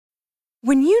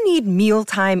When you need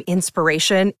mealtime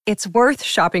inspiration, it's worth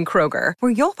shopping Kroger,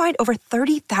 where you'll find over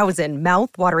 30,000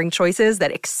 mouth-watering choices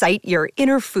that excite your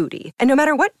inner foodie. And no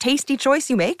matter what tasty choice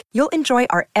you make, you'll enjoy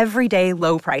our everyday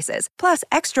low prices, plus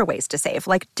extra ways to save,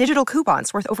 like digital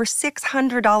coupons worth over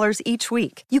 $600 each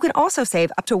week. You can also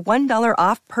save up to $1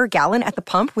 off per gallon at the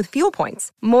pump with fuel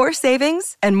points. More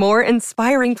savings and more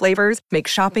inspiring flavors make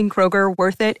shopping Kroger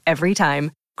worth it every time.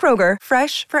 Kroger,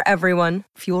 fresh for everyone.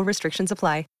 Fuel restrictions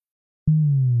apply.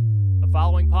 The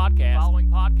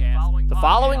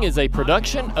following is a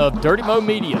production of Dirty Mo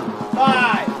Media.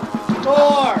 5, 4, 3, 2, 1.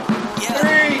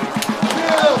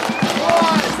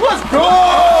 Let's go!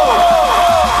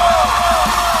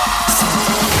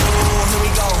 Here we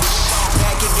go.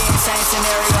 Back again, same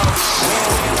scenario. Win,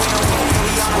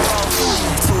 we on a roll.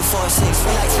 2, 4, 6, we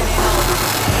like spinning.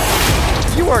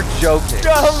 You are joking.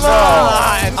 Come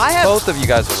on! Both of you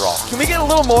guys are wrong. Can we get a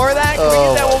little more of that? Can we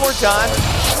get that one more time?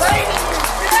 Ladies and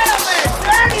gentlemen,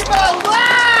 Dirty Mo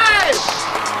Live!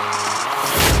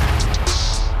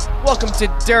 Welcome to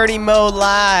Dirty Mo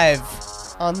Live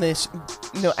on this.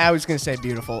 No, I was going to say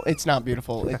beautiful. It's not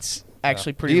beautiful. It's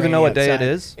actually pretty. Do you even know what day outside. it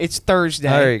is? It's Thursday.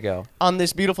 There you go. On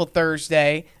this beautiful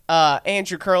Thursday,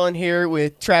 Andrew Curlin here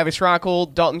with Travis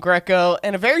Rockel, Dalton Greco,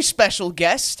 and a very special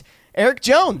guest, Erik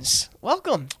Jones.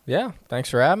 Welcome. Yeah, thanks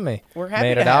for having me. We're happy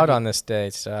Made to it have out you. on this day.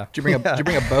 So. Did you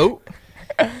bring a boat?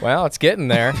 Well, it's getting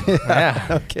there. Yeah,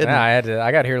 No kidding. Yeah,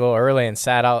 I got here a little early and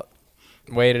sat out,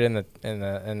 waited in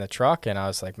the truck, and I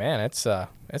was like, man, it's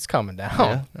coming down.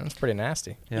 Yeah. It's pretty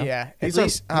nasty. Yeah. At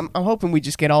least I'm hoping we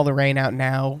just get all the rain out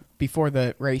now before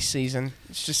the race season.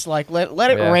 It's just like let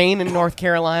it Yeah. rain in North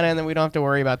Carolina, and then we don't have to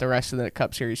worry about the rest of the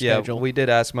Cup Series Yeah, schedule. we did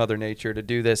ask Mother Nature to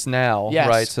do this now, Yes.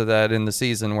 right? So that in the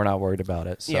season we're not worried about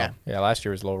it. So. Yeah. Yeah, last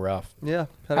year was a little rough. Yeah.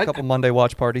 Had a couple Monday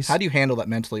watch parties. How do you handle that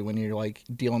mentally when you're like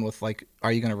dealing with like,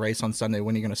 are you going to race on Sunday?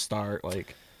 When are you going to start?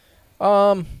 Like,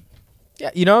 Yeah,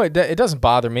 it doesn't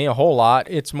bother me a whole lot.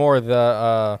 It's more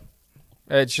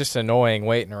it's just annoying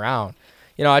waiting around.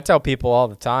 I tell people all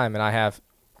the time, and I have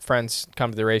friends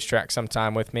come to the racetrack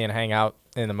sometime with me and hang out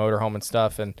in the motorhome and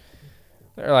stuff, and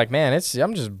they're like, man,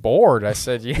 I'm just bored. I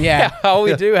said, yeah. All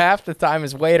we do half the time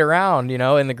is wait around,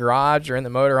 in the garage or in the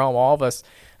motorhome. All of us,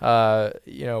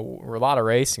 we're a lot of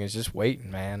racing is just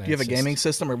waiting, man. do you have a gaming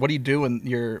system, or what do you do in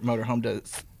your motorhome to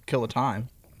kill the time?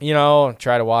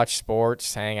 Try to watch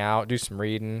sports, hang out, do some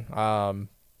reading.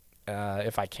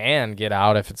 If I can get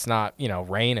out, if it's not,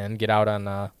 raining, get out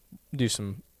on, do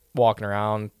some walking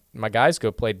around. My guys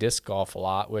go play disc golf a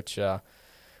lot, which I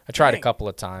tried a couple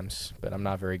of times, but I'm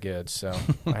not very good, so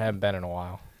I haven't been in a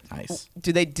while. Nice.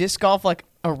 Do they disc golf like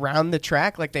around the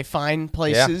track? Like they find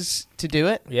places to do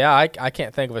it? Yeah, I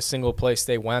can't think of a single place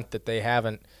they went that they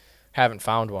haven't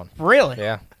found one. Really?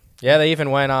 Yeah. They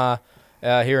even went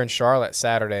here in Charlotte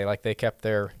Saturday. Like they kept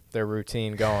their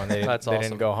routine going. They That's they awesome.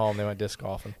 didn't go home. They went disc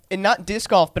golfing. And not disc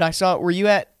golf, but I saw. Were you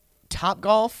at Top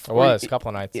Golf? I was a couple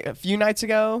of nights. A few nights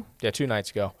ago. Yeah, 2 nights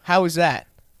ago. How was that?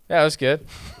 Yeah, it was good.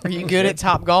 Are you good at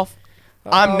Top Golf?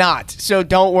 I'm not, so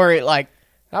don't worry. Like,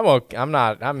 I'm okay. I'm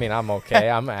not. I mean, I'm okay.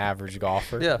 I'm an average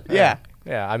golfer. Yeah. yeah.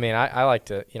 Yeah. I mean, I like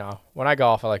to. When I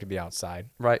golf, I like to be outside.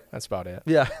 Right. That's about it.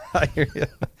 Yeah, I hear you.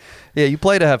 Yeah, you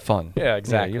play to have fun. Yeah,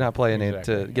 exactly. You're not playing it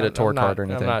to get a torque card or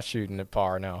anything. I'm not shooting at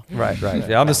par. No. Right.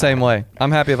 Yeah, I'm the same way.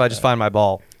 I'm happy if I just find my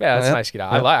ball. Yeah, it's nice to get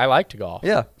out. I like to golf.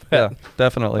 Yeah,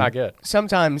 definitely. Not good.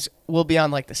 Sometimes we'll be on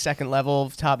like the second level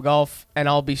of Top Golf, and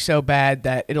I'll be so bad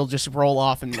that it'll just roll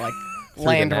off and like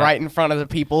land net. right in front of the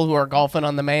people who are golfing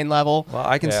on the main level. Well,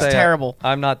 I can Yeah. say It's terrible.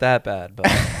 I'm not that bad, but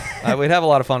we'd have a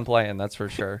lot of fun playing. That's for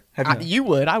sure. You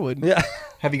would, I would. Yeah.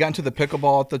 Have you gotten to the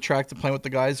pickleball at the track to play with the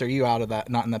guys? Or are you out of that?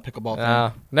 Not in that pickleball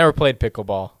thing? Never played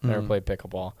pickleball. Never played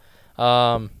pickleball.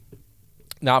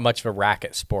 Not much of a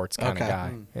racket sports kind of Okay.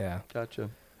 guy. Yeah. Gotcha.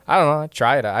 I don't know. I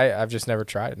tried it. I've just never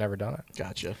tried it. Never done it.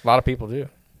 Gotcha. A lot of people do.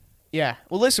 Yeah.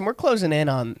 Well, listen, we're closing in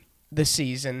on the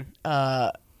season.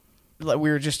 Like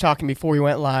we were just talking before we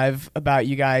went live about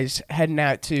you guys heading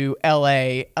out to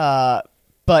L.A.,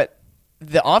 but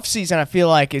the off season I feel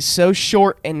like is so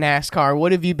short in NASCAR.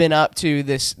 What have you been up to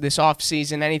this off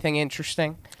season? Anything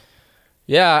interesting?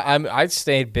 Yeah, I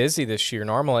stayed busy this year.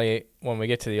 Normally, when we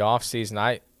get to the off season,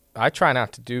 I try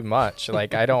not to do much.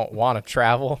 Like I don't want to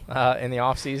travel in the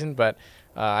off season, but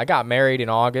I got married in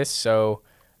August, so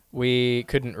we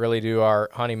couldn't really do our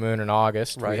honeymoon in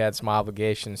August. Right. We had some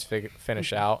obligations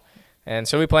finish out, and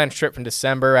so we planned a trip in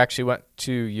December. Actually, went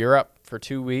to Europe for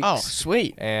 2 weeks. Oh,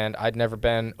 sweet. And I'd never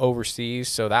been overseas,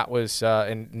 so that was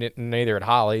neither at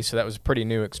Holly, so that was a pretty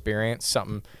new experience,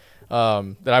 something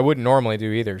that I wouldn't normally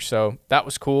do either. So that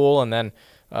was cool. And then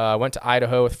Went to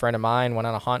Idaho with a friend of mine. Went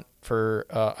on a hunt for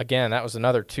again. That was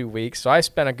another 2 weeks. So I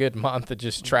spent a good month of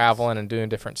just traveling and doing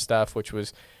different stuff, which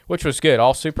was good.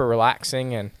 All super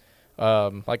relaxing and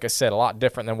like I said, a lot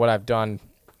different than what I've done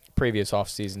previous off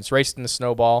seasons. Raced in the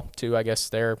snowball too, I guess,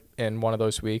 there in one of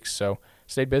those weeks. So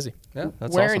stayed busy. Yeah,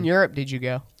 that's Where awesome. in Europe did you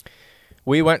go?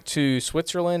 We went to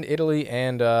Switzerland, Italy,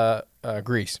 and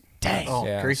Greece. Dang. Oh,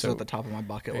 Yeah, Greece so- is at the top of my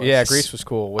bucket list. Yeah, Greece was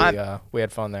cool. We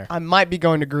had fun there. I might be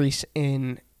going to Greece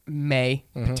in May,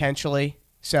 potentially.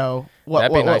 So what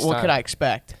That'd be a nice what time. could I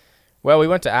expect? Well, we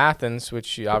went to Athens,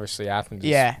 which obviously Athens is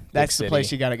Yeah, a big that's the city.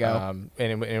 place you gotta go.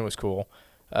 And it was cool.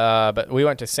 But we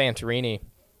went to Santorini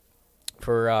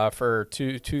for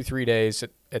 3 days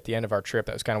at the end of our trip.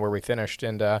 That was kind of where we finished,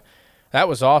 and that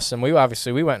was awesome. We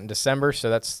went in December, so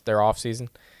that's their off season.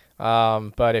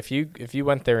 But if you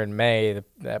went there in May,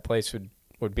 that place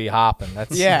would be hopping.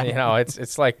 That's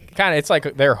it's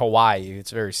like their Hawaii.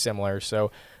 It's very similar.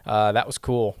 So that was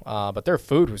cool. But their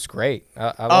food was great.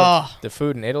 I loved the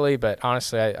food in Italy, but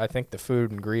honestly, I think the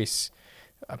food in Greece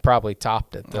probably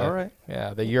topped it. All right.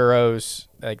 Yeah, the gyros,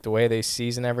 like the way they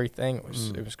season everything,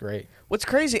 it was great. What's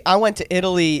crazy, I went to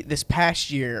Italy this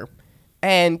past year,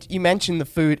 and you mentioned the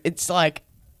food. It's like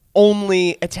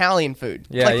only Italian food.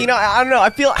 Yeah, like, I don't know. I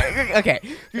feel okay.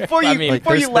 Before you I mean,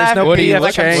 before you there's laugh, no What do you PF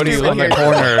look- Chang's what do you on look the at?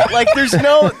 corner. like there's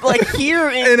no like here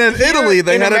in Italy,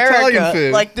 they in had America, Italian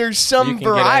food. Like there's You some can get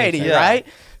variety, anything. right?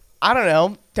 I don't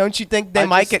know. Don't you think they I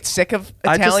might just- get sick of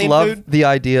I just Italian love food? the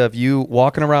idea of you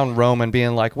walking around Rome and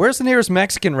being like, "Where's the nearest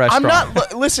Mexican I'm restaurant?"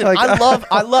 not. Listen, Like- I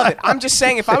love it. I'm just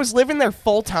saying, if I was living there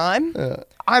full time,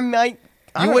 I might.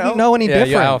 I You don't wouldn't know any Yeah,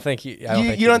 different. I don't think you. I don't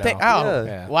think You don't think? know. Oh,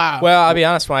 Yeah. wow. Well, I'll be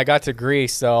honest. When I got to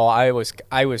Greece, though, I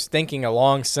was thinking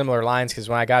along similar lines because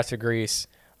when I got to Greece,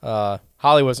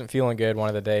 Holly wasn't feeling good one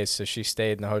of the days, so she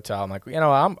stayed in the hotel. I'm like,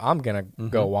 I'm gonna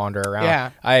go wander around.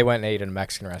 Yeah. I went and ate in a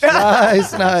Mexican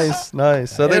restaurant.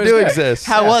 nice. So It they was do good. exist.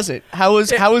 How was it? How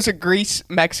was a Greece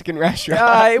Mexican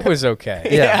restaurant? It was okay.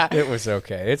 Yeah. It was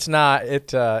okay. It's not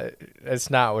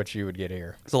what you would get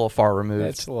here. It's a little far removed.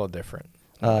 It's a little different.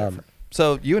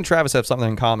 So you and Travis have something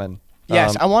in common.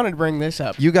 Yes, I wanted to bring this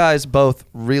up. You guys both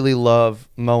really love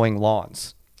mowing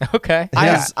lawns. Okay.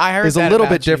 I heard It's a that little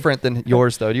about bit you. different than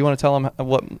yours, though. Do you want to tell them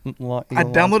what? I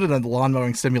downloaded a lawn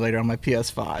mowing simulator on my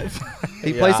PS5.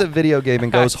 He plays a video game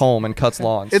and goes home and cuts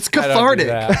lawns. It's I don't do cathartic.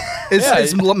 that.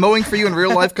 Is mowing for you in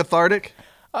real life cathartic?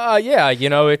 Yeah,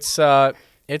 it's a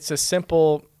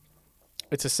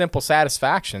simple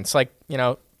satisfaction. It's like,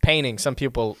 painting. Some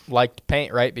people like to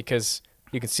paint, right? Because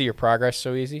you can see your progress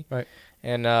so easy. Right.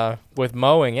 And with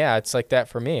mowing, yeah, it's like that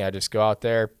for me. I just go out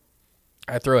there,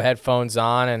 I throw headphones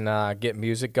on and get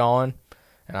music going,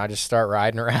 and I just start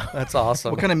riding around. That's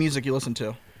awesome. What kind of music you listen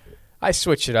to? I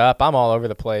switch it up. I'm all over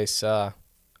the place. I'll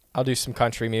do some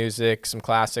country music, some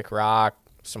classic rock,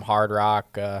 some hard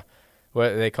rock. What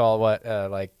they call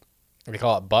they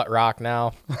call it butt rock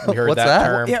now. You heard What's that, that?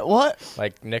 term? Yeah, what?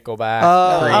 Like Nickelback,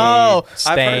 Creed, Oh.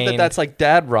 I've heard Stain. that's like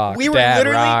dad rock. We were Dad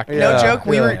literally rock. no Yeah. joke.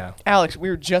 Yeah. Alex. We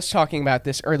were just talking about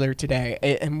this earlier today,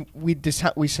 and we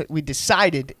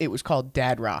decided it was called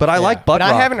dad rock. but I like butt But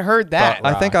rock. I haven't heard that.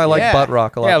 I think I like Yeah. butt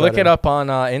rock a lot. Yeah, look better. it up on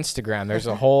Instagram. There's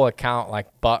a whole account like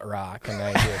butt rock, and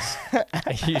they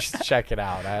just you should check it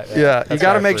out. Yeah, you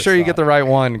got to make sure you get the right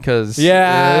one because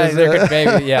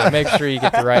make sure you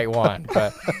get the right one.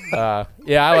 But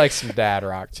yeah, I like some dad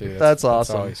rock too. That's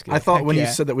awesome. always good. I thought when you yeah.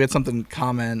 said that we had something in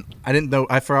common, I didn't know.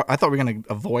 I thought we were going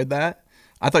to avoid that.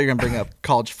 I thought you were going to bring up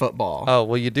college football. Oh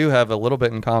well, you do have a little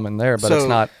bit in common there, but So it's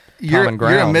not you're, common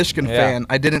ground. You're a Michigan Yeah. fan.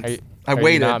 I didn't. I Are you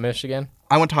waited. not Michigan?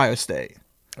 I went to Ohio State.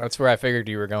 That's where I figured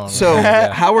you were going. with So that,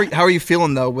 yeah. how are you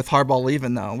feeling though with Harbaugh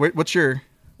leaving though? What's your?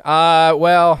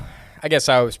 Well, I guess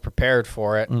I was prepared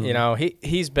for it. Mm-hmm.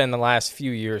 He's been the last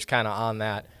few years kind of on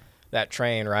that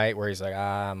train, right, where he's like,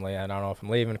 I don't know if I'm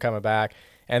leaving, coming back.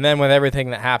 And then with everything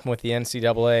that happened with the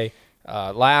NCAA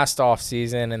last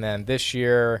offseason and then this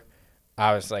year,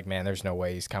 I was like, man, there's no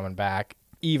way he's coming back.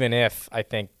 Even if I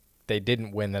think they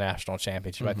didn't win the national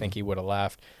championship, I think he would have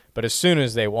left. But as soon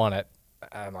as they won it,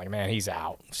 I'm like, man, he's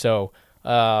out. So,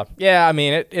 yeah, I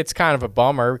mean, it's kind of a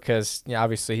bummer because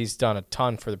obviously he's done a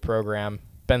ton for the program,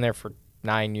 been there for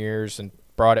 9 years and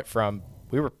brought it from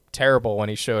 – we were terrible when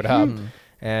he showed up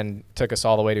and took us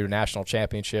all the way to a national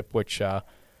championship, which, I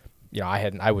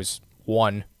was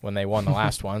 1 when they won the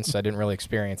last one, so I didn't really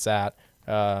experience that.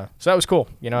 So that was cool.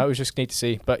 It was just neat to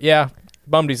see. But, yeah,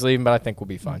 bummed he's leaving, but I think we'll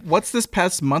be fine. What's this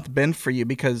past month been for you?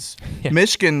 Because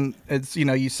Michigan, it's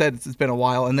you said it's been a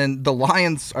while, and then the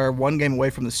Lions are 1 game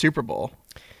away from the Super Bowl.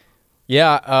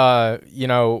 Yeah,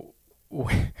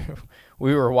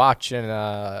 we were watching.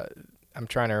 I'm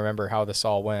trying to remember how this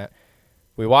all went.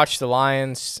 we watched the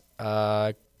Lions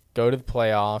go to the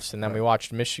playoffs, and then we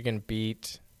watched Michigan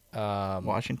beat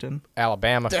Washington,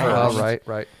 Alabama first. Oh,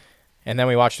 right. And then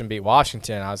we watched them beat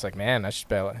Washington. I was like, man, I should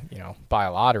buy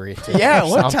a lottery. Yeah,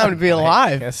 what a time to be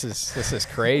alive. This is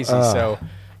crazy. So,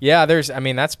 yeah,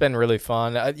 that's been really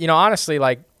fun. Honestly,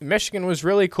 like Michigan was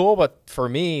really cool, but for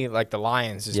me, like the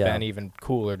Lions has been even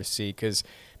cooler to see because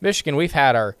Michigan, we've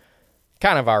had our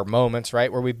moments,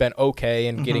 right, where we've been okay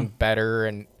and getting better,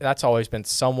 and that's always been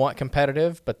somewhat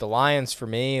competitive. But the Lions, for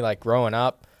me, like growing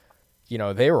up,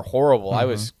 they were horrible. I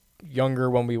was younger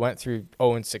when we went through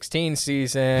 0-16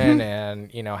 season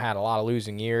and had a lot of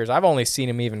losing years. I've only seen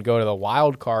him even go to the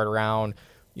wild card round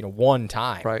one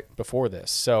time before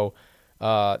this, so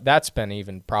that's been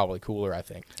even probably cooler, I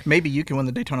think. Maybe you can win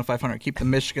the Daytona 500, keep the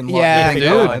Michigan Yeah, thing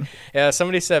going. Yeah,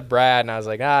 somebody said Brad, and I was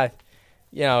like,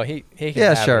 he can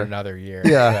have it another year.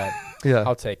 Yeah.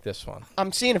 I'll take this one.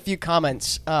 I'm seeing a few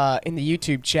comments in the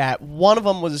YouTube chat. One of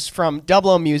them was from Double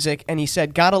O Music, and he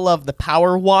said, "Gotta love the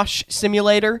Power Wash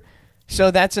Simulator." So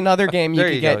that's another game you There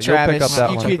could you get, go. You'll Travis. pick up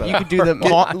that one. You could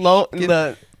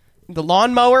do the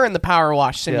lawnmower and the Power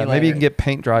Wash simulator. Yeah, maybe you can get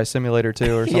Paint Dry Simulator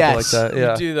too or something like that.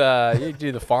 Yeah. You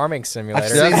do the farming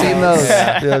simulator. I've I've seen those.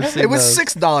 Yeah, I've seen It was those.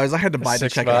 $6. I had to buy to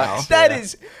check it out. That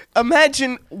is,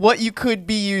 imagine what you could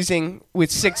be using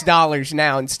with $6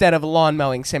 now instead of a lawn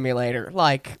mowing simulator.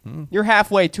 Like, you're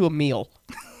halfway to a meal.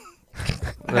 I had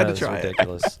to That is try it.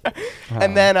 ridiculous.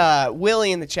 And then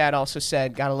Willie in the chat also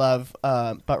said, "Gotta love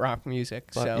butt rock music."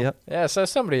 So Yep. Yeah, so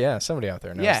somebody out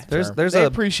there knows. yeah, the term. There's they a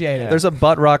appreciate it. There's a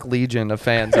butt rock legion of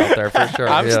fans out there for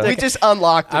sure. We just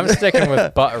unlocked I'm them. sticking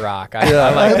with butt rock. I Yeah.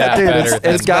 like that Dude, better.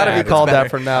 it's got to be called that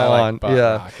from now on. Butt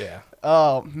Yeah. rock, yeah.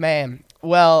 Oh man.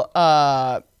 Well,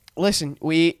 listen,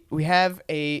 we have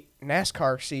a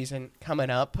NASCAR season coming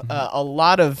up. A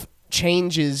lot of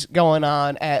changes going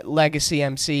on at Legacy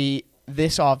MC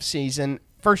this off season.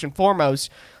 First and foremost,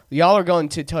 y'all are going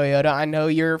to Toyota. I know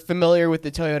you're familiar with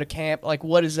the Toyota camp. Like,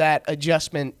 what does that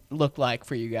adjustment look like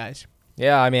for you guys?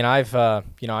 Yeah, I mean, I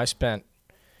spent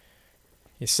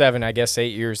 8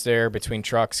 years there between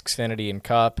trucks, Xfinity, and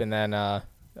Cup, and then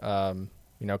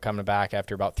coming back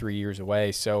after about 3 years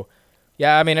away. So,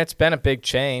 yeah, I mean, it's been a big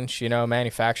change.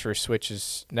 Manufacturer switch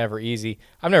is never easy.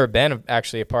 I've never been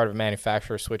actually a part of a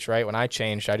manufacturer switch, right? When I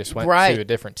changed, I just went to a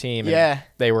different team, and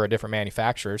they were a different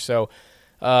manufacturer. So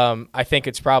I think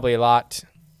it's probably a lot,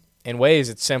 in ways,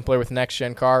 it's simpler with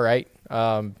next-gen car, right?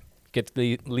 Get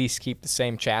to at least keep the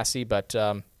same chassis, but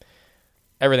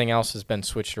everything else has been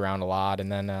switched around a lot.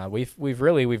 And then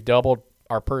we've doubled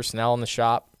our personnel in the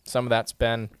shop. Some of that's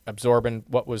been absorbing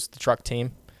what was the truck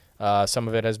team. Some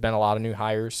of it has been a lot of new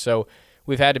hires. So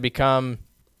we've had to become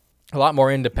a lot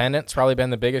more independent. It's probably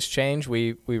been the biggest change.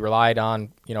 We relied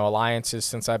on, alliances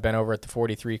since I've been over at the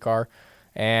 43 car.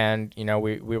 And,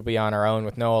 we'll be on our own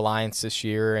with no alliance this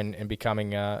year and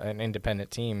becoming an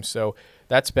independent team. So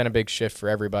that's been a big shift for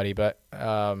everybody. But,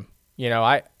 I've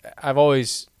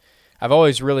always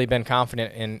really been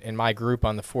confident in my group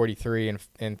on the 43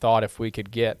 and thought if we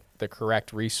could get the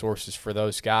correct resources for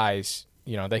those guys,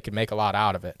 they could make a lot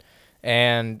out of it.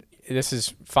 And this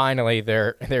is finally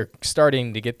they're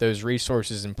starting to get those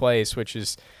resources in place, which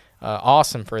is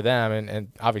awesome for them.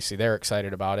 And obviously they're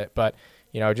excited about it. But,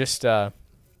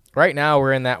 right now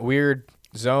we're in that weird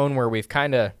zone where we've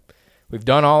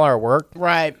done all our work.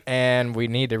 Right. And we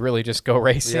need to really just go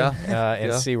racing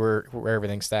and Yeah. see where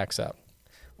everything stacks up.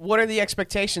 What are the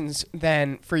expectations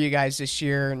then for you guys this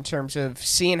year in terms of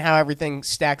seeing how everything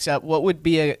stacks up? What would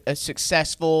be a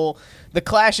successful – the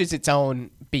Clash is its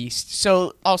own beast.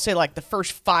 So I'll say like the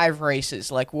first 5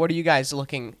 races, like what are you guys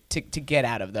looking to get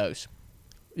out of those?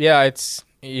 Yeah,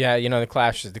 the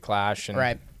Clash is the Clash. And,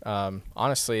 right.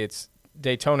 Honestly, it's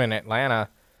Daytona and Atlanta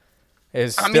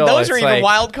is I still – mean, those are even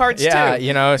wild cards too.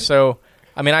 Yeah, so –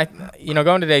 I mean,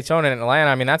 going to Daytona and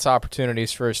Atlanta, I mean, that's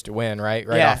opportunities for us to win, right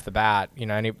off the bat.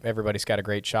 Everybody's got a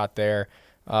great shot there,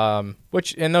 and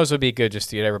those would be good just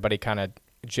to get everybody kind of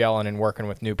gelling and working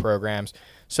with new programs.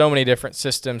 So many different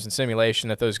systems and simulation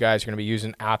that those guys are going to be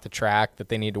using at the track that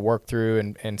they need to work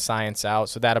through and science out,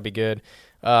 so that'll be good.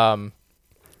 But,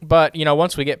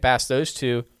 once we get past those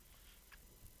two,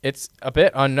 it's a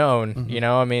bit unknown. Mm-hmm.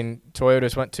 I mean,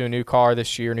 Toyota's went to a new car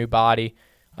this year, new body,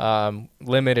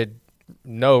 limited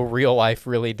no real life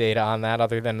really data on that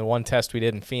other than the one test we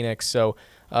did in Phoenix. So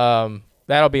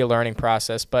that'll be a learning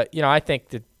process. But, I think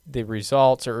that the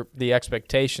results or the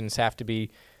expectations have to be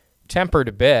tempered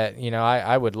a bit.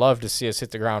 I would love to see us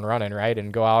hit the ground running, right,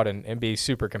 and go out and be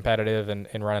super competitive and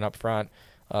running up front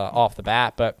off the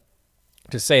bat. But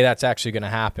to say that's actually going to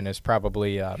happen is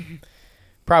probably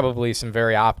probably some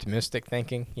very optimistic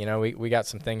thinking. You know, we got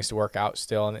some things to work out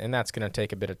still, and that's going to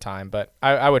take a bit of time. But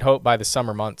I would hope by the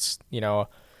summer months, you know,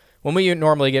 when we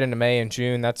normally get into May and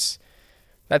June, that's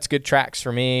good tracks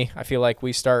for me. I feel like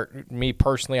me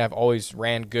personally, I've always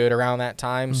ran good around that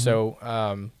time. So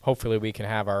hopefully we can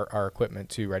have our equipment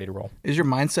too ready to roll. Is your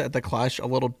mindset at the Clash a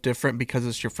little different because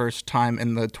it's your first time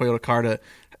in the Toyota car to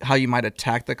how you might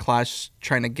attack the Clash,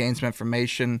 trying to gain some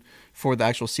information for the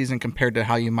actual season compared to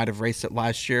how you might have raced it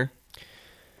last year?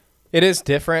 It is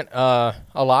different. A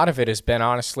lot of it has been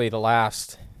honestly the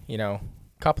last,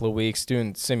 couple of weeks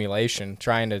doing simulation,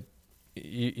 trying to.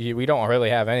 We don't really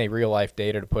have any real life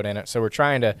data to put in it, so we're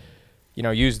trying to,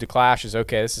 use the Clash as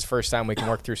okay. This is the first time we can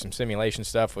work through some simulation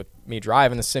stuff with me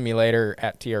driving the simulator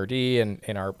at TRD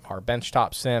and our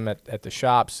benchtop sim at the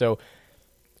shop. So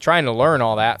trying to learn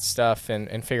all that stuff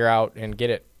and figure out and get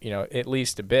it, at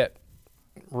least a bit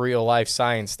real life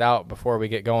scienced out before we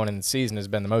get going in the season has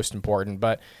been the most important.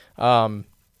 But when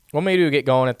we do get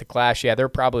going at the Clash, there'll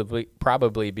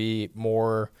probably be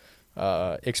more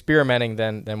experimenting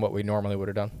than what we normally would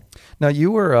have done. Now, you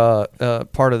were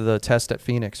part of the test at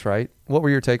Phoenix, right? What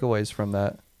were your takeaways from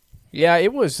that? Yeah,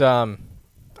 it was.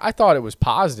 I thought it was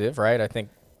positive, right?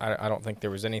 I don't think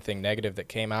there was anything negative that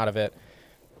came out of it.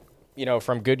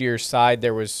 From Goodyear's side,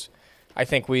 I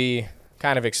think we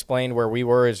kind of explained where we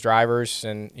were as drivers,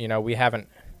 and we haven't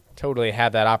totally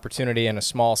had that opportunity in a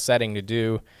small setting to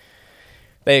do.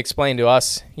 They explained to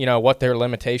us, what their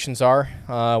limitations are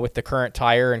with the current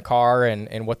tire and car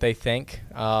and what they think.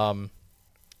 And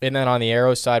then on the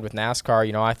aero side with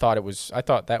NASCAR, I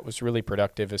thought that was really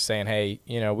productive, as saying, hey,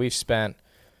 we've spent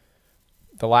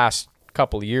the last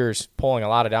couple of years pulling a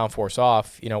lot of downforce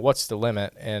off. What's the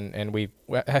limit? And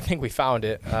I think we found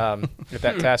it with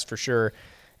that test for sure,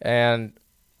 and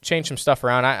changed some stuff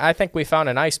around. I think we found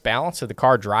a nice balance of the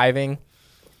car driving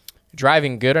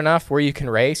good enough where you can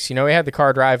race. We had the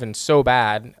car driving so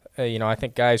bad. I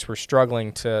think guys were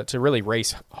struggling to really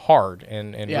race hard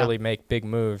and really make big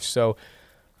moves. So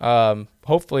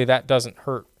hopefully that doesn't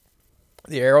hurt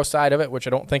the aero side of it, which I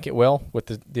don't think it will with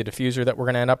the diffuser that we're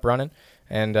going to end up running.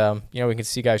 And, we can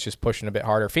see guys just pushing a bit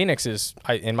harder. Phoenix is,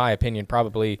 in my opinion,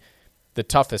 probably the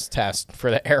toughest test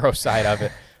for the aero side of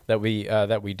it that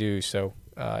we do. So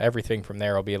everything from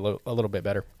there will be a little bit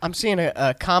better. I'm seeing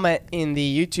a comment in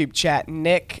the YouTube chat.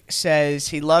 Nick says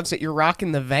he loves that you're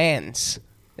rocking the Vans.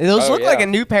 Those look like a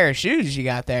new pair of shoes you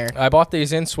got there. I bought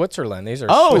these in Switzerland. These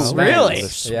are Swiss really?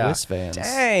 Vans. Swiss Vans.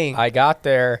 Dang. I got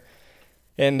there,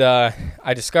 and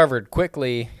I discovered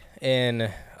quickly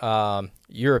in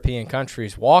European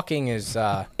countries, walking is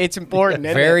it's important.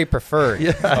 Very preferred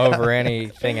over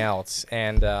anything else.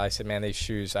 And I said, man, these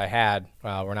shoes I had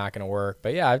were not going to work.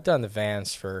 But yeah, I've done the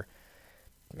Vans for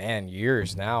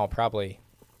years now, probably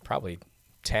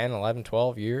 10, 11,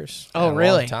 12 years. Oh,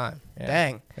 really? Long time. Yeah.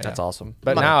 Dang, that's awesome.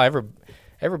 But now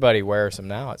everybody wears them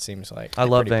now. It seems like I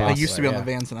love Vans. I used to be on the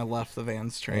Vans, and I left the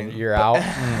Vans train. And you're out.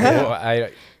 I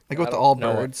go with the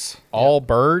Allbirds.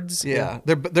 Allbirds? Yeah,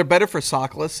 they're better for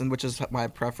sockless, and which is my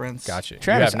preference. Gotcha.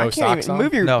 Travis, you have no I can't socks even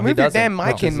on? move your damn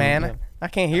mic in, man. I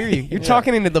can't hear you. You're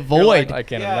talking into the void.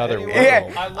 Like in another world.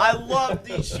 Yeah, I love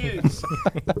these shoes.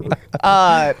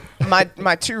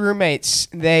 My two roommates,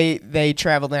 they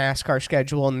travel the NASCAR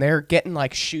schedule, and they're getting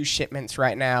like shoe shipments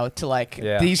right now to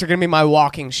these are gonna be my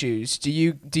walking shoes. Do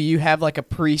you have like a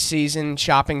preseason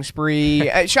shopping spree?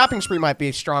 Shopping spree might be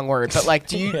a strong word, but like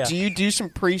do you do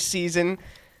some preseason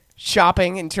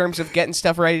shopping in terms of getting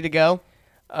stuff ready to go?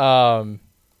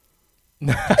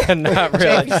 Not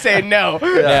really. You say no.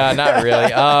 Yeah, not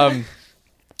really. I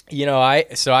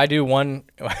do one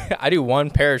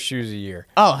pair of shoes a year.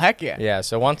 Oh, heck yeah. Yeah,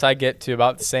 so once I get to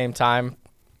about the same time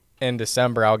in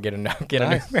December, I'll get a new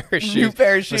pair of shoes. New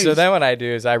pair of shoes. So then what I do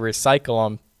is I recycle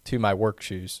them to my work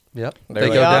shoes. Yep. They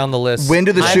go down the list. When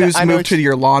do the shoes move to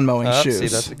your lawn mowing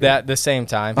shoes? See, that the same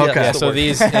time. Okay. Yeah, so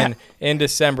these in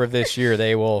December of this year,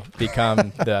 they will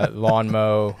become the lawn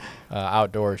mow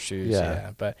outdoor shoes.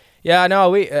 Yeah. But yeah, no,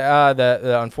 we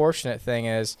the unfortunate thing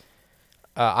is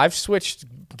I've switched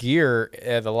gear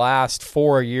the last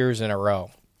 4 years in a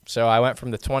row. So I went from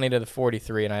the 20 to the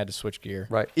 43, and I had to switch gear.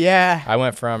 Right. Yeah. I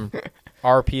went from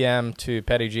RPM to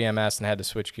Petty GMS and had to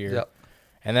switch gear. Yep.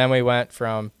 And then we went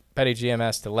from Petty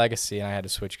GMS to Legacy, and I had to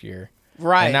switch gear.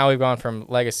 Right. And now we've gone from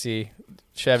Legacy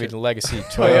Chevy to Legacy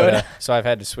Toyota, so I've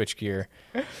had to switch gear.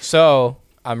 So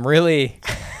I'm really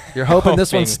You're hoping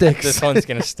this one sticks. This one's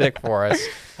going to stick for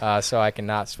us, so I can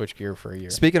not switch gear for a year.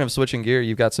 Speaking of switching gear,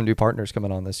 you've got some new partners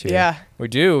coming on this year. Yeah. We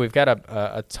do. We've got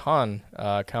a ton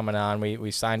coming on.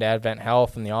 We signed Advent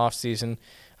Health in the off season,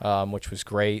 which was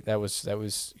great. That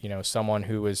was someone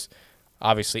who was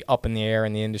obviously up in the air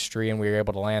in the industry, and we were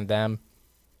able to land them.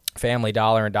 Family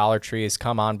Dollar and Dollar Tree has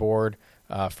come on board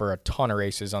for a ton of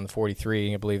races on the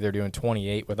 43. I believe they're doing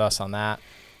 28 with us on that.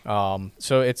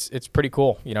 So it's pretty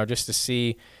cool, just to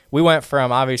see. We went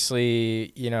from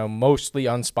obviously, mostly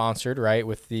unsponsored, right,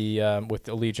 with the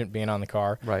Allegiant being on the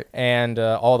car, right, and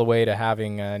all the way to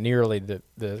having nearly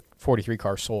the 43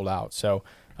 car sold out. So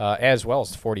as well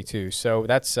as the 42. So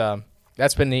that's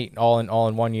been neat all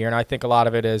in 1 year, and I think a lot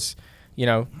of it is,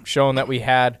 showing that we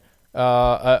had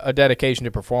a dedication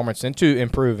to performance and to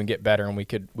improve and get better, and we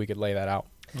could lay that out.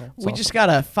 Yeah, we just got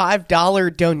a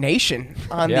 $5 donation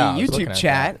on the YouTube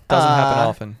chat. Doesn't happen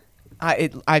often.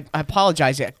 I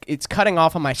apologize. It's cutting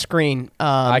off on my screen.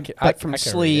 But from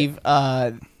Sleeve,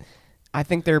 I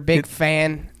think they're a big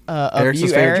fan of Eric's you,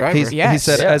 his favorite Eric. driver. Yes. He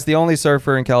said, as the only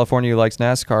surfer in California who likes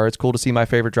NASCAR, it's cool to see my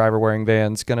favorite driver wearing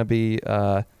Vans. Going to be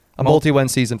a multi-win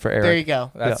season for Eric. There you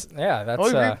go. That's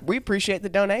Well, we appreciate the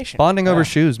donation. Bonding over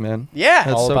shoes, man. Yeah.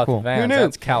 That's all so about cool. the Vans. Who knew?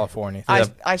 That's California.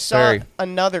 I saw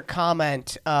another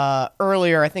comment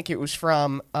earlier. I think it was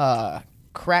from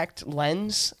Cracked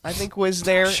Lens, I think was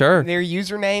their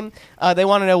username. They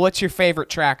want to know, what's your favorite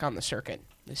track on the circuit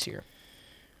this year?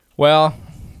 Well,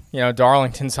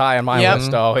 Darlington's high on my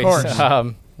list always. Of course.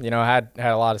 Had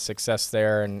a lot of success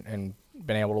there and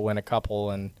been able to win a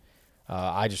couple, and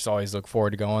I just always look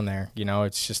forward to going there.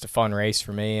 It's just a fun race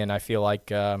for me, and I feel like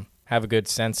have a good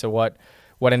sense of what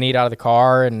I need out of the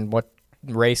car and what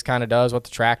the race kind of does, what the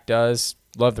track does.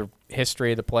 Love the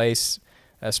history of the place,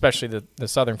 especially the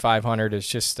Southern 500 is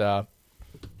just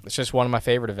it's just one of my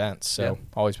favorite events. So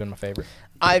always been my favorite.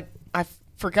 I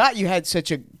forgot you had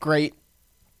such a great.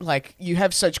 You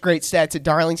have such great stats at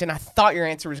Darlington. I thought your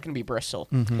answer was going to be Bristol,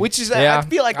 which is, I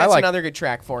feel like that's another good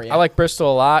track for you. I like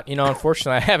Bristol a lot.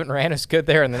 Unfortunately, I haven't ran as good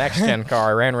there in the next-gen car.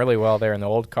 I ran really well there in the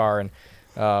old car and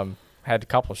had a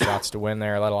couple shots to win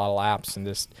there, led a lot of laps, and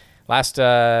just last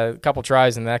couple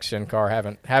tries in the next-gen car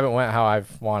haven't went how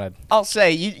I've wanted. I'll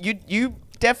say, you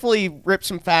definitely ripped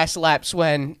some fast laps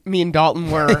when me and Dalton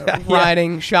were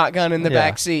riding shotgun in the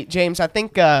back seat. James, I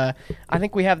think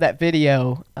we have that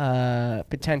video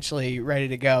potentially ready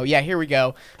to go. Yeah, here we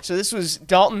go. So this was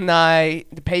Dalton and I,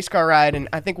 the pace car ride, and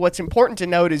I think what's important to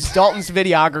note is Dalton's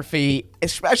videography,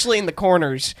 especially in the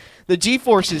corners. The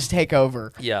G-forces take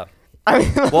over. Yeah.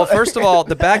 Well, first of all,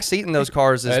 the back seat in those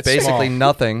cars is basically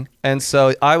nothing, and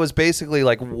so I was basically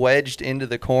wedged into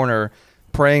the corner,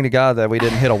 praying to God that we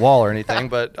didn't hit a wall or anything,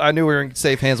 but I knew we were in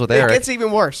safe hands with Eric. It gets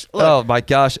even worse. Look. Oh my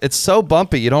gosh, it's so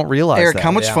bumpy. You don't realize Eric, that.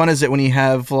 how much fun is it when you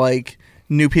have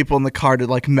new people in the car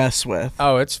to mess with?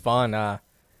 Oh, it's fun.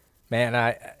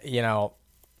 Man,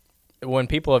 when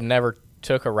people have never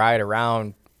took a ride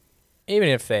around, even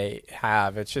if they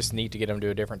have, it's just neat to get them to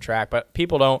a different track. But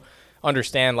people don't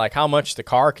understand how much the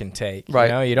car can take.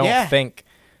 Right. You don't think.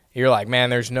 You're like, man,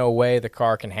 there's no way the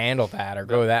car can handle that or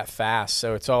go that fast.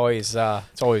 So it's always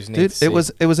neat. Dude, to see.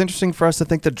 it was interesting for us to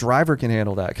think the driver can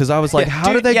handle that, because I was like,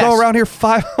 how did they go around here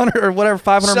 500 or whatever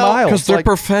 500 miles? Because they're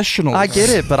professionsions. I get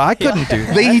it, but I couldn't do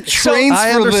that. They trained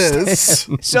for this.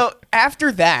 So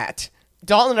after that,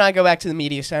 Dalton and I go back to the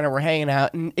media center. We're hanging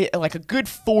out, and a good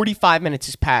 45 minutes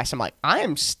has passed. I'm like, I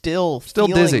am still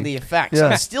feeling dizzy. the effects. Yeah.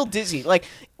 I'm still dizzy.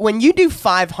 When you do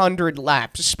 500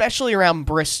 laps, especially around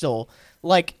Bristol,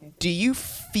 do you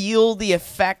feel the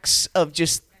effects of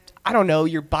just, I don't know,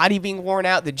 your body being worn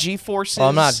out, the G-forces? Well,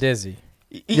 I'm not dizzy.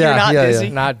 You're not dizzy?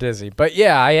 Yeah. Not dizzy. But,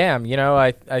 yeah, I am.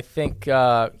 I think,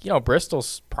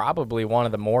 Bristol's probably one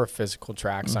of the more physical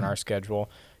tracks on our schedule.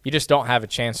 You just don't have a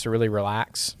chance to really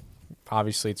relax.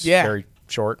 Obviously, it's very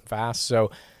short and fast. So,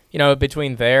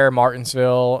 between there,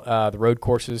 Martinsville, the road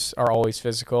courses are always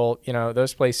physical.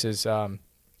 Those places,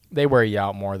 they wear you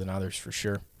out more than others for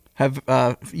sure. Have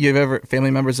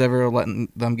family members ever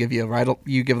letting them give you a ride?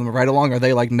 You give them a ride along, or are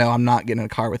they like, no, I'm not getting in a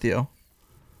car with you?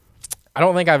 I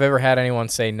don't think I've ever had anyone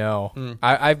say no.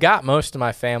 I've got most of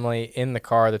my family in the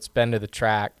car that's been to the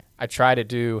track. I try to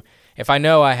do, if I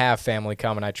know I have family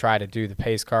coming, I try to do the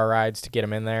pace car rides to get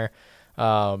them in there,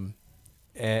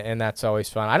 and that's always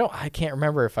fun. I can't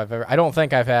remember if I don't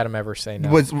think I've had them ever say no.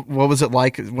 What was it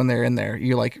like when they're in there?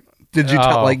 You did you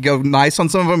go nice on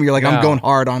some of them? You're like, I'm going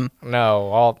hard on.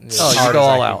 No, you go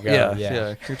all out.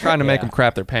 Yeah. You're trying to make them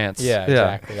crap their pants. Yeah,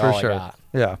 exactly. For sure.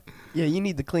 Yeah. Yeah, you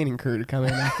need the cleaning crew to come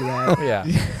in after that.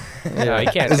 No, you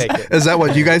can't take it. Is that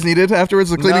what you guys needed afterwards,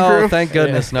 the cleaning crew? Thank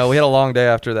goodness. No, we had a long day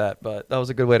after that, but that was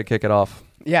a good way to kick it off.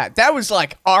 Yeah, that was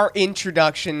like our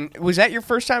introduction. Was that your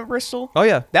first time at Bristol? Oh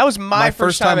yeah, That was my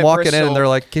first time at walking Bristol. in, and they're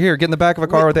like, "Here, get in the back of a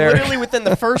car with Erik." Literally within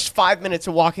the first 5 minutes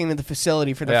of walking into the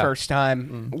facility for the first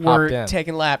time, we're Hopped in.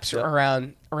 taking laps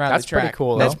around That's the track. pretty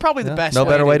cool, That's though. probably the best. No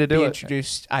better way to do be it.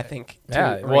 Introduced, I think. To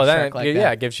Yeah, a well, then racetrack like it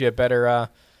that. gives you a better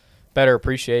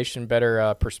appreciation,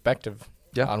 better perspective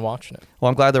on watching it. Well,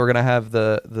 I'm glad that we're gonna have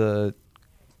the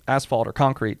asphalt or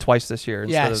concrete twice this year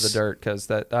instead of the Yes. dirt, because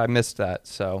I missed that.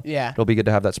 So Yeah. it'll be good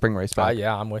to have that spring race back.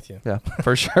 Yeah, I'm with you. Yeah,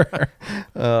 for sure.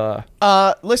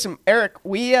 Listen, Erik,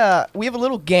 we have a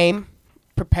little game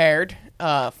prepared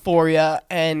for you,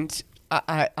 and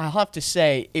I'll have to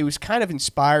say it was kind of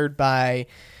inspired by.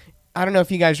 I don't know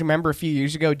if you guys remember a few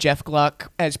years ago, Jeff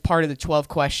Gluck, as part of the 12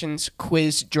 questions,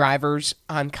 quiz drivers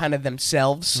on kind of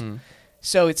themselves.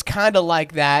 So it's kind of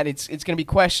like that. It's going to be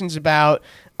questions about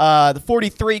the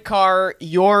 43 car,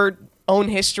 your own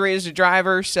history as a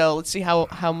driver. So let's see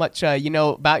how much you know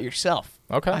about yourself.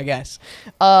 Okay. I guess.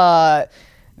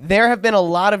 There have been a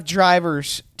lot of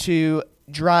drivers to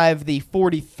drive the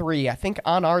 43. I think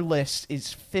on our list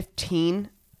is 15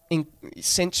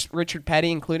 since Richard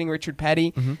Petty, including Richard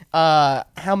Petty.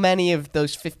 How many of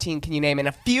those 15 can you name? And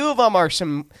a few of them are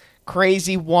some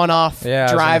crazy one-off Yeah, I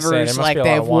was gonna say, drivers, there must like be a they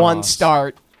lot have of one one-offs.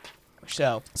 start.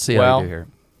 So See how Well, you do here.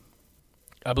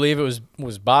 I believe it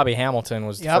was Bobby Hamilton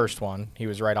was the Yep. first one. He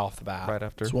was right off the bat. Right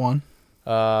after. It's one.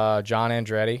 John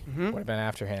Andretti Mm-hmm. would have been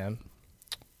after him.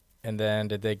 And then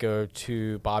did they go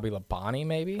to Bobby Labonte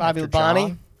maybe? Bobby after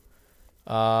Labonte?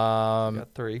 John?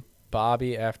 Got 3.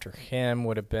 Bobby after him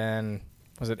would have been,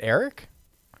 was it Erik?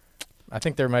 I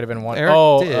think there might have been one.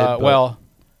 Eric did, but- well,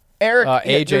 Eric,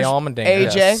 AJ there's Allmendinger.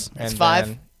 AJ, Yes. that's and 5.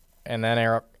 Then, and then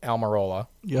Eric Almirola.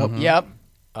 Yep. Yep.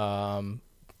 Bubba,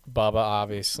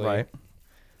 obviously. Right.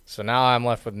 So now I'm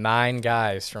left with 9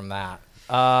 guys from that.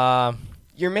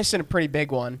 You're missing a pretty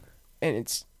big one, and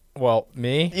it's Well,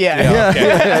 me? Yeah.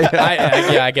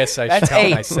 Okay. I guess I should that's count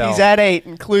 8. myself. He's at 8,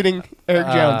 including Erik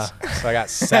Jones. So I got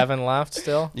 7 left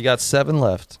still. You got 7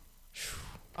 left.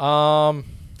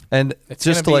 And It's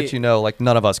just to gonna let be- you know, like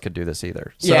none of us could do this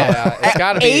either. So. Yeah, it's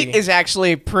gotta be- 8 is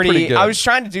actually Pretty good. I was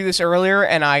trying to do this earlier,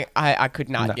 and I could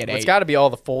not No. get 8. It's got to be all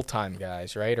the full-time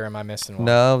guys, right? Or am I missing one?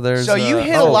 No, there's. So you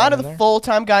hit a oh, lot of in the there?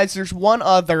 full-time guys. There's one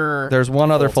other There's one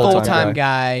other full-time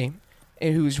guy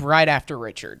who's right after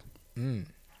Richard.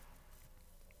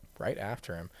 Right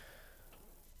after him.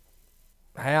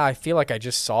 I feel like I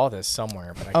just saw this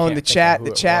somewhere, but I Oh, can't and the think of chat, who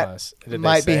the it chat was. Did they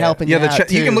might be say it? helping Yeah, you the out,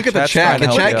 chat. You too. can look at the Chat's chat. The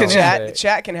trying to chat help can. you out. The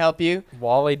chat can help you.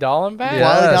 Wally Dallenbach?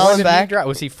 Yes. Wally Dallenbach.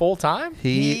 Was he full-time?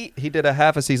 He did a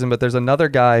half a season, but there's another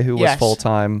guy who was Yes. full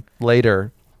time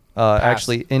later,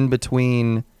 actually in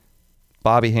between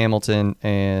Bobby Hamilton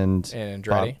and And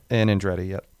Andretti? and Andretti.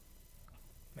 Yep.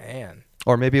 Man.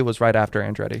 Or maybe it was right after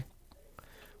Andretti.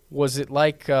 Was it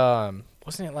like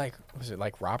was it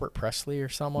like Robert Presley or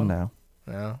someone? No.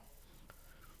 No.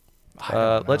 I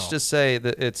don't Let's know. just say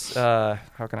that it's. How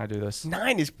can I do this?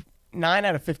 9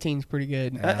 out of 15 is pretty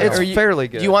good. It's fairly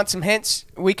good. Do you want some hints?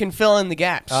 We can fill in the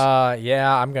gaps.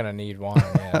 Yeah, I'm gonna need one.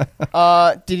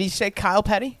 Yeah. Did he say Kyle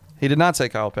Petty? He did not say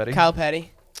Kyle Petty. Kyle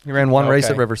Petty. He ran one race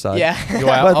Okay. at Riverside. Yeah.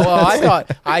 Well,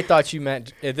 I thought you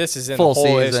meant this is in Full the whole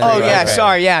season. history. Oh yeah, Okay.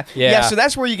 sorry, yeah. Yeah. So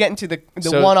that's where you get into the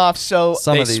So one-off. So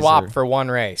Some They of these swapped are- for one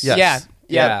race. Yes.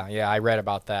 yeah. I read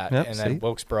about that. Yep, and then see?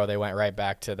 Wilkesboro, they went right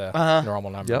back to the Uh-huh.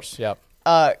 normal numbers. Yep.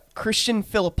 Christian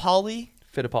Fittipaldi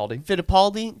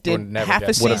Fittipaldi. did Would never half a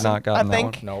guess season. Would have not gotten I that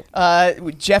think. one. Nope.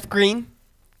 With Jeff Green,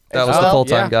 That was Oh, the full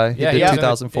time yeah. guy. He Yeah, did he was in the-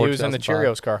 2004. He was in the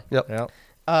 2005. Cheerios car. Yep.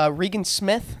 Regan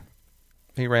Smith,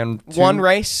 He ran one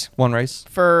race One race.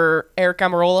 for Eric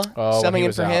Amarola, Oh, when subbing he in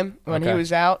was for out. him when he Okay.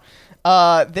 was out.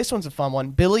 This one's a fun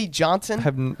one. Billy Johnson. I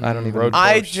don't even. Road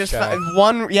I course just guy.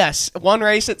 one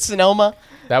race at Sonoma.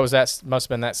 That must have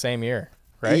been that same year,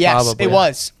 right? Yes, Probably. it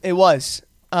was. It was.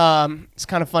 It's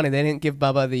kind of funny they didn't give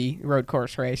Bubba the road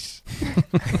course race.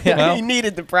 Well, he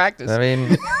needed the practice. I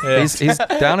mean, he's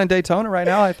down in Daytona right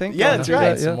now. I think. Yeah, going that's to do right.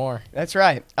 that, Some yeah. more. That's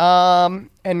right.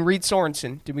 And Reed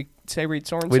Sorensen. Did we say Reed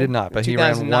Sorensen? We did not, but he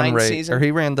ran 2009 one race, season. or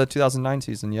he ran the 2009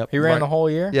 season. Yep. He ran Right- the whole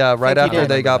year? Yeah, right think he after did.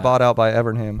 they got Remember bought out by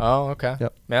Evernham. Oh, okay.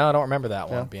 Yep. No, I don't remember that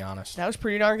one, Yeah. to be honest. That was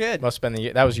pretty darn good. Must have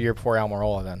been that was a year before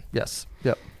Almirola then. Yes.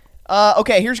 Yep.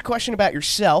 Okay, here's a question about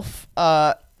yourself.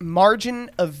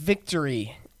 Margin of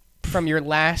victory from your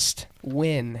last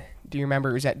win. Do you remember?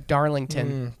 It was at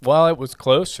Darlington. Well, it was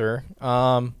closer.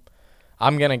 I'm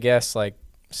gonna guess like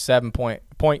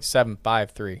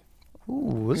 7.753. Ooh,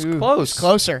 it was Ooh, close. it's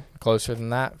closer. Closer than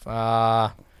that.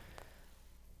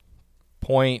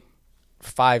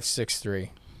 0.563.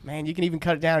 Man, you can even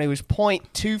cut it down. It was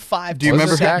 .25. Do you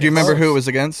remember? Do you remember who it was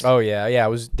against? Oh yeah, it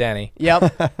was Denny.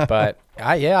 Yep. But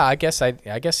I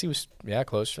guess he was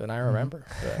closer than I remember.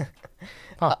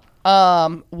 But,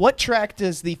 what track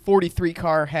does the 43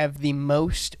 car have the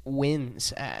most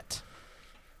wins at?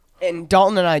 And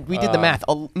Dalton and I, we did the math.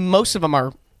 Most of them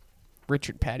are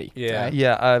Richard Petty. Yeah. right?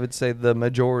 Yeah, I would say the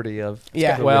majority of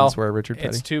Yeah. the well, wins were Richard Petty.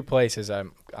 it's two places.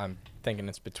 I'm thinking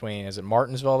it's between. Is it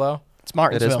Martinsville though? It's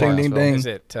Martinsville. Ding, ding, ding. Is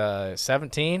it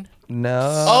 17?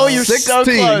 No. Oh, you're so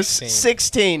 16. close.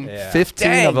 16. Yeah. 15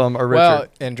 Dang. of them are Well,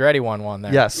 Richard. Andretti won one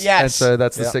there. Yes. Yes. And so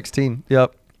that's the Yep. 16.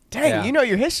 Yep. Dang, Yeah. you know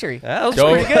your history. That was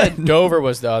Dover, pretty good. Dover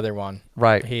was the other one.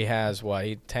 Right. He has what?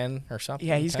 10 or something.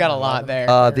 Yeah, he's 10 got a or lot 11?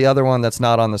 there. The other one that's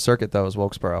not on the circuit, though, is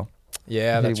Wilkesboro.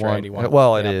 Yeah, that's right. He won.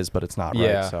 Well, it yeah. is, but it's not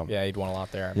Yeah, right. So. yeah, he'd won a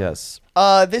lot there. Yes.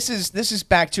 This is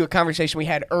back to a conversation we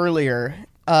had earlier.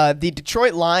 The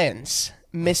Detroit Lions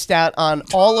missed out on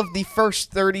all of the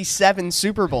first 37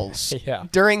 Super Bowls. Yeah.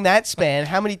 During that span,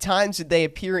 how many times did they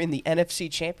appear in the NFC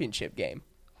Championship game?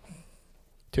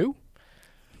 2?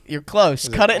 You're close.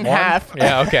 Cut it in One? half.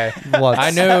 Yeah, okay. Once.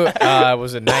 I knew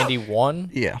was it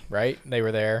 91? Yeah. Right? They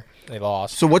were there. They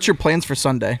lost. So what's your plans for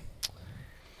Sunday?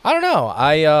 I don't know.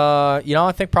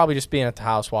 I think probably just being at the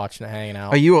house watching it, hanging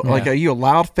out. Are you are you a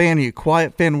loud fan? Are you a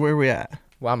quiet fan? Where are we at?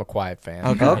 Well, I'm a quiet fan.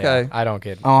 Okay. Okay. Yeah, I don't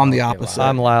get. Oh, I'm I the don't get opposite. loud.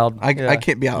 I'm loud. I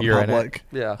can't be out in You're in it. public.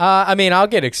 Yeah. I mean, I'll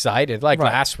get excited. Like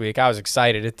Right. last week, I was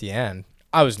excited at the end.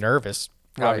 I was nervous.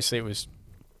 Right. Obviously, it was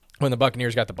when the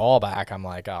Buccaneers got the ball back. I'm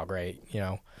like, oh, great.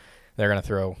 They're going to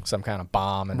throw some kind of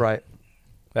bomb. And Right.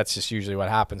 that's just usually what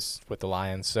happens with the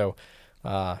Lions. So,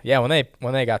 when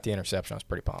they got the interception, I was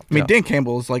pretty pumped. I mean, Dan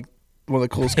Campbell is like one of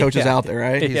the coolest coaches Yeah. out there,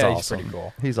 right? He's Yeah, he's awesome. pretty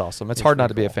cool. He's awesome. It's He's hard not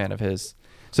to pretty be a cool. fan of his.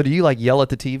 So do you like yell at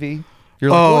the TV? You're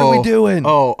like, what are we doing?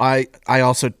 Oh, I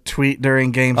also tweet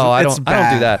during games. Oh, I It's don't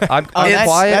bad. do that. I'm that's,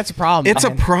 quiet. that's a problem. It's a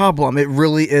man. problem. It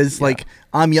really is. Like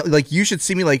like you should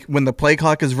see me like when the play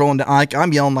clock is rolling down. Like,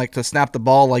 I'm yelling like to snap the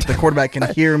ball. Like the quarterback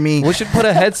can hear me. We should put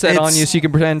a headset on you so you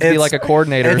can pretend to be it's- like a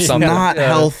coordinator or It's something. not Yeah.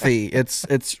 healthy. It's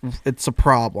a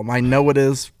problem. I know it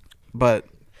is, but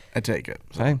I take it.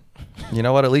 Hey, you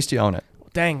know what? At least you own it.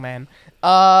 Dang, man.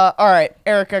 All right,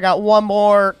 Eric, I got one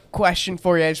more question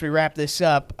for you as we wrap this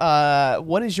up.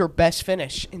 What is your best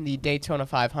finish in the Daytona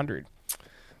 500?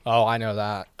 Oh, I know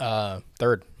that.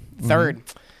 Third. Third.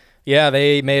 Yeah,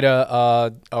 they made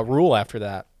a rule after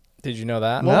that. Did you know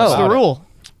that? What was the About it. rule?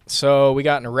 So we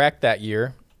got in a wreck that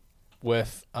year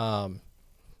with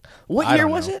What I year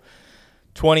don't was know. it?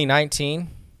 2019. Okay.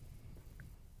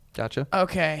 Gotcha.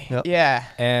 Yep. Yeah.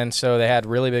 And so they had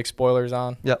really big spoilers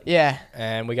on, Yep. Yeah.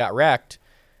 and we got wrecked.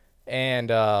 And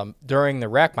during the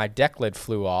wreck, my deck lid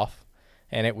flew off,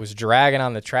 and it was dragging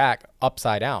on the track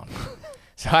upside down.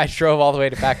 So I drove all the way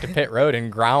back to pit road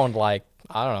and ground like,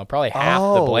 I don't know, probably half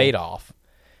the Oh. blade off.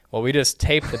 Well, we just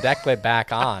taped the deck lid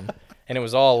back on, and it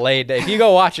was all laid. If you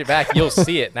go watch it back, you'll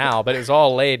see it now, but it was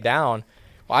all laid down.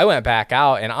 Well, I went back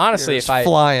out, and honestly, You're just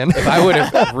flying. if I would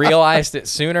have realized it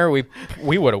sooner, we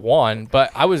would have won.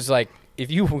 But I was like, if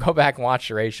you go back and watch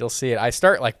the race, you'll see it. I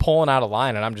start like pulling out of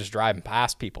line, and I'm just driving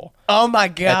past people. Oh my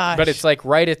gosh. But it's like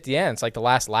right at the end. It's like the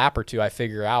last lap or two. I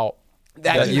figure out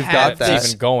that you've have got that. it's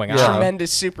even going Yeah. on.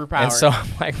 tremendous superpower. And so I'm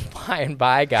like flying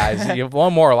by, guys. You have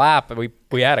one more lap, and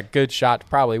we had a good shot to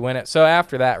probably win it. So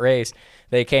after that race,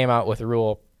 they came out with a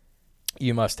rule: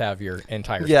 you must have your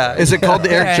entire. Yeah. throw. Is it called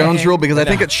the Eric Jones rule? Because I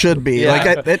think it should be. Yeah.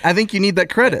 Like I think you need that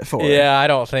credit for it. Yeah, I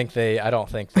don't think they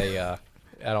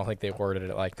worded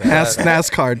it like that. Ask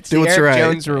NASCAR. Do The what's Eric right.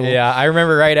 Jones rule. Yeah, I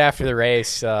remember right after the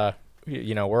race,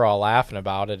 we're all laughing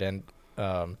about it, and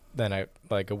then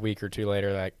like a week or two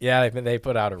later, like, yeah, they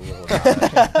put out a rule about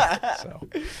it. So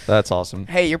That's awesome.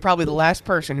 Hey, you're probably the last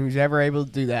person who's ever able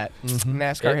to do that in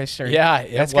NASCAR history. Yeah,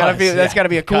 it that's gotta be was, that's yeah. gotta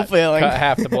be a cool feeling. Cut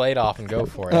half the blade off and go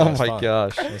for it. Oh It was my fun.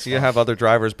 gosh. You have other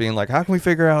drivers being like, how can we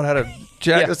figure out how to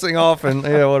jack this thing off and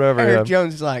whatever. Eric Yeah.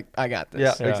 Jones is like, I got this.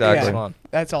 Yeah, Yeah, exactly. it was fun.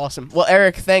 That's awesome. Well,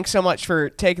 Eric, thanks so much for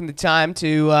taking the time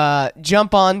to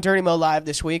jump on Dirty Mo Live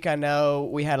this week. I know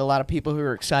we had a lot of people who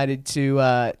were excited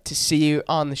to see you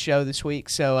on the show this week,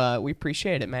 so we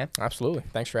appreciate it, man. Absolutely.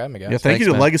 Thanks for having me, guys. Yeah, thank Thanks, you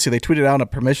to man. Legacy. They tweeted out a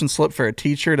permission slip for a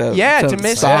teacher to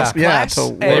miss stop. class. to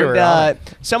And, They were on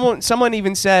someone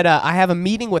even said, I have a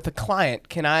meeting with a client.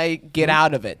 Can I get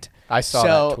out of it? I saw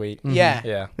So, that tweet. Yeah.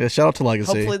 Yeah. yeah, shout out to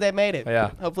Legacy. Hopefully they made it.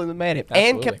 Yeah. Hopefully they made it. And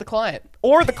Absolutely. kept the client.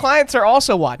 Or the clients are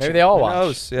also watching. Maybe they all Who watch.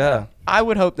 knows? Yeah. I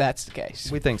would hope that's the case.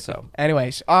 We think so.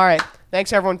 Anyways, all right.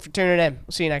 Thanks everyone for tuning in.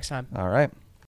 We'll see you next time. All right.